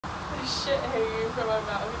shit hanging from our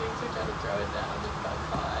balcony, so we tried to throw it down and got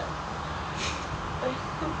caught.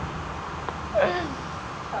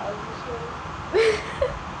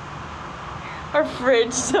 Our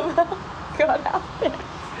fridge somehow got out there.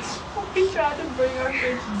 We tried to bring our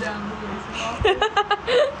fridge down the racing office.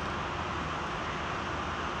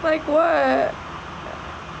 Like what?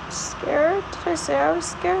 Scared? Did I say I was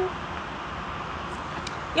scared?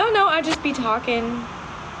 Y'all know I just be talking.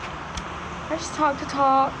 I just talk to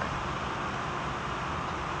talk.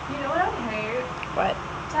 You know what I hate? What?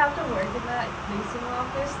 To have to work in that leasing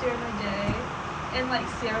office during the day and like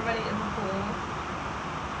see everybody in the pool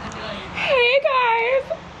and be like, Hey guys!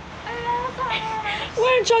 hello guys! Why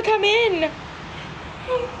don't y'all come in?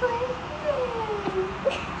 Hey Brandon!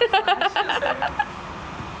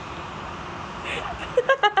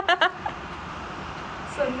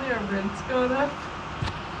 Suddenly our rent's going up.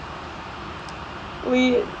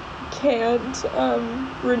 We can't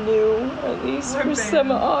renew, at least We're for some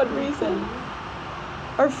banned. odd reason.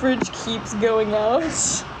 Our fridge keeps going out. Our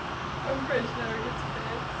fridge never gets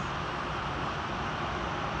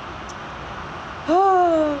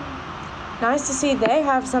Oh, nice to see they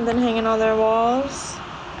have something hanging on their walls.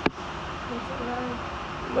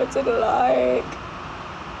 fixed. What's it like?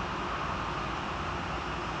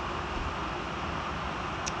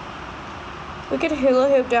 We could hula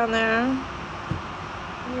hoop down there.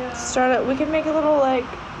 Yeah. Start it. We could make a little like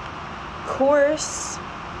course.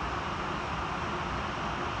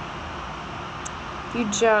 If you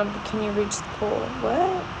jump, can you reach the pool?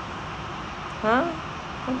 What? Huh?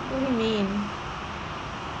 What do you mean?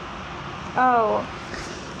 Oh.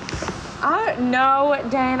 No,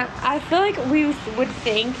 Dan. I feel like we would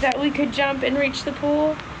think that we could jump and reach the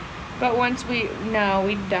pool, but once we'd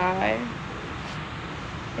die.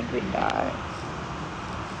 I think we'd die.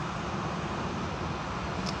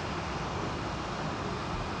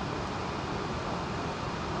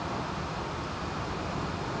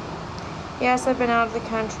 Yes, I've been out of the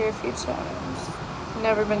country a few times.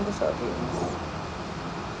 Never been to the Philippines.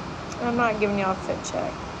 I'm not giving y'all a fit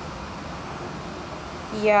check.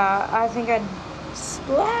 Yeah, I think I'd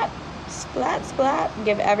splat,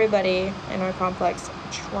 give everybody in our complex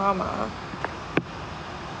trauma.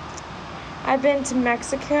 I've been to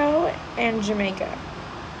Mexico and Jamaica.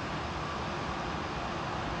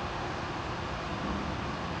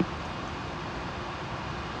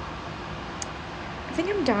 I think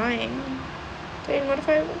I'm dying. Dane, what if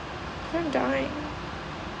I'm dying?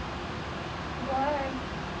 Why?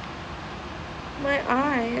 My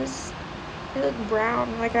eyes, they look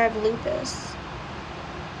brown, like I have lupus.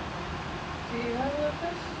 Do you have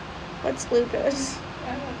lupus? What's lupus? I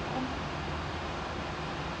don't know.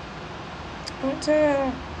 What,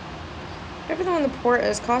 whatever the one in the port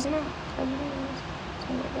is, Cosmo? Something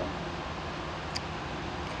like that.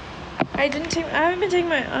 I haven't been taking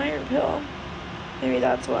my iron pill. Maybe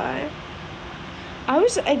that's why. I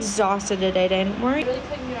was exhausted today, Dane. I really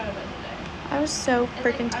couldn't get out of bed today. I was so And,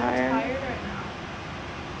 freaking like, tired. I'm tired right now.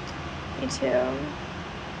 Me too.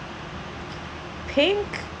 Pink?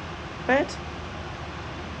 What?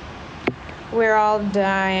 We're all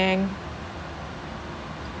dying.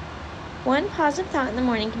 One positive thought in the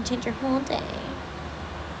morning can change your whole day.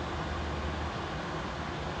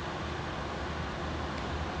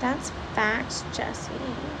 That's facts, Jessie.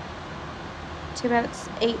 Too bad it's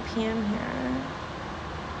 8 p.m. here.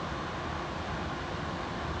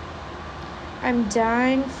 I'm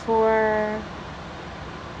dying for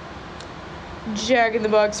Jack in the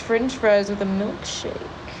Box French fries with a milkshake.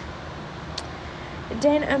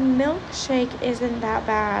 Dan, a milkshake isn't that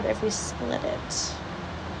bad if we split it.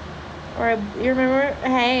 You remember?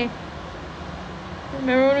 Hey,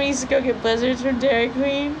 remember when we used to go get blizzards from Dairy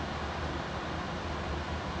Queen?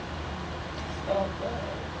 Stop that.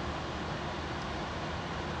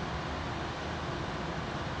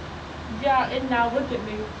 Yeah, and now look at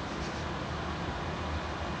me.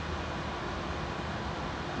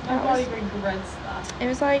 My body regrets that. It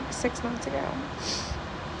was like 6 months ago.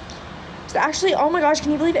 So actually, oh my gosh,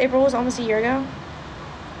 can you believe April was almost a year ago?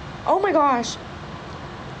 Oh my gosh.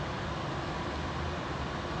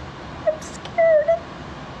 I'm scared.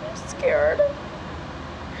 I'm scared.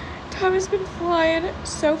 Time has been flying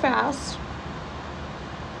so fast.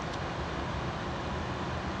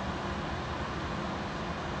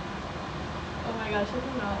 Oh my gosh, I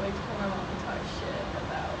cannot wait to tell my mom to talk shit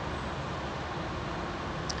about.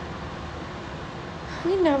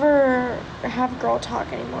 We never have girl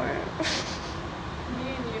talk anymore. Me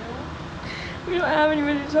and you? We don't have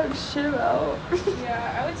anybody to talk shit about.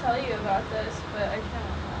 Yeah, I would tell you about this, but I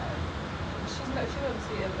cannot. She won't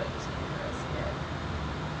see it, but just keep her see it.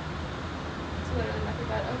 It's literally nothing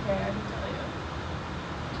but, okay, I can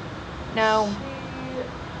No.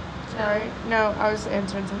 She... Sorry. No, I was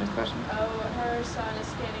answering someone's question. Oh, her son is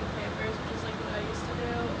scanning papers, which is like what I used to do.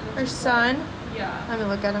 And then Her she's son? like, yeah. Let me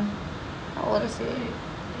look at him. How old is he?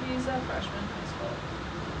 He's a freshman in high school.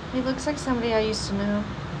 He looks like somebody I used to know.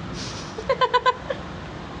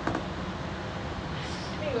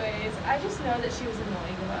 Anyways, I just know that she was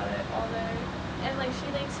annoying about it all day. And like she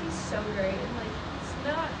thinks he's so great and like it's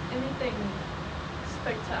not anything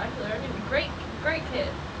spectacular. I mean great kid.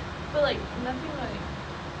 But like nothing like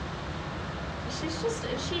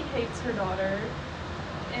she hates her daughter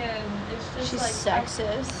and it's just She's like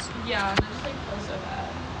sexist. yeah, and I just like feel so bad.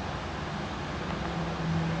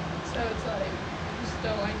 So it's like I just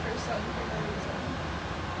don't like her son for no reason.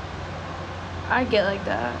 I get like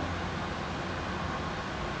that.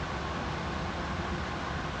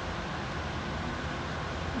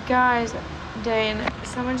 Guys, Dane,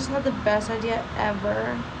 someone just had the best idea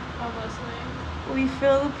ever. I'm listening. We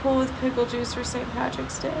fill the pool with pickle juice for St.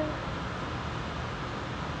 Patrick's Day.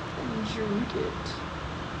 And drink it.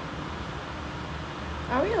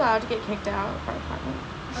 Are we allowed to get kicked out of our apartment?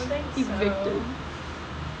 I think Evicted. so.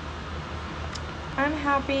 I'm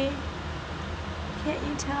happy. Can't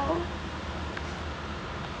you tell?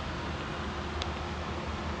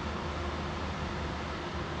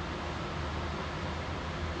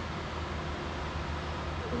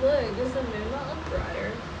 Look, does the moon not look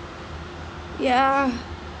brighter? Yeah.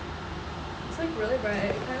 It's like really bright.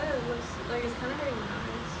 It kind of looks like it's kind of hurting my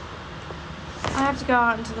eyes. I have to go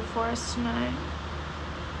out into the forest tonight.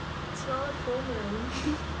 It's not a full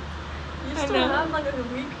moon. You I still know. have like a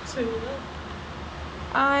week to live.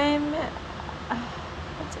 I'm,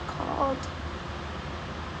 what's it called?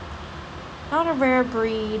 Not a rare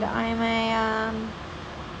breed. I'm a,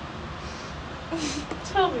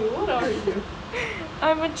 Tell me, what are you?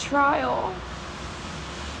 I'm a trial.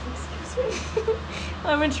 Excuse me?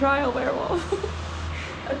 I'm a trial werewolf.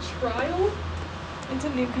 A trial? It's a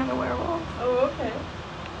new kind of werewolf. Oh, okay.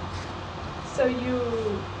 So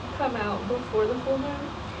you come out before the full moon?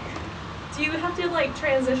 Do you have to like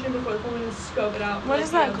transition before the full moon and scope it out? What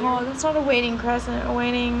is that called? It's not a waning crescent. A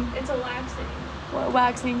waning, It's a waxing. what,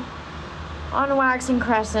 waxing? On waxing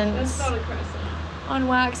crescents. That's not a crescent. On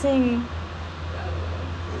waxing.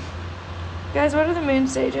 Guys, what are the moon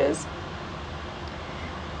stages?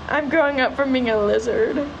 I'm growing up from being a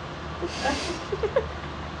lizard. I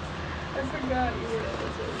forgot you were a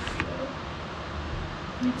lizard.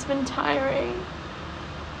 It's been tiring.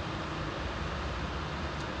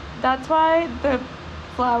 That's why the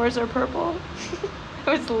flowers are purple.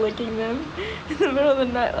 I was licking them in the middle of the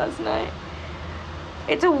night last night.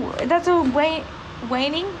 That's a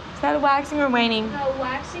waning? Is that a waxing or waning? No,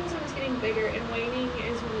 waxing is when it's getting bigger, and waning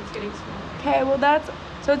is when it's getting smaller. Okay, well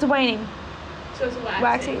so it's a waning. So it's a waxing.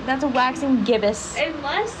 Waxing. That's a waxing gibbous.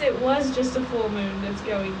 Unless it was just a full moon that's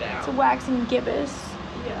going down. It's a waxing gibbous.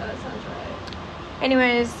 Yeah, that sounds right.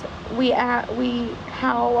 Anyways, we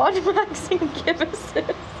howl on waxing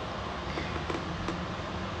gibbuses.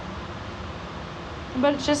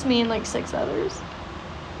 But it's just me and like 6 others.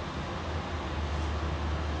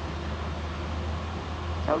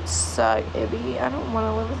 That would suck, Ibby. I don't want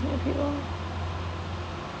to live with new people.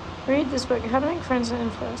 Read this book, How to Make Friends and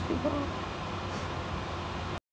Influence People.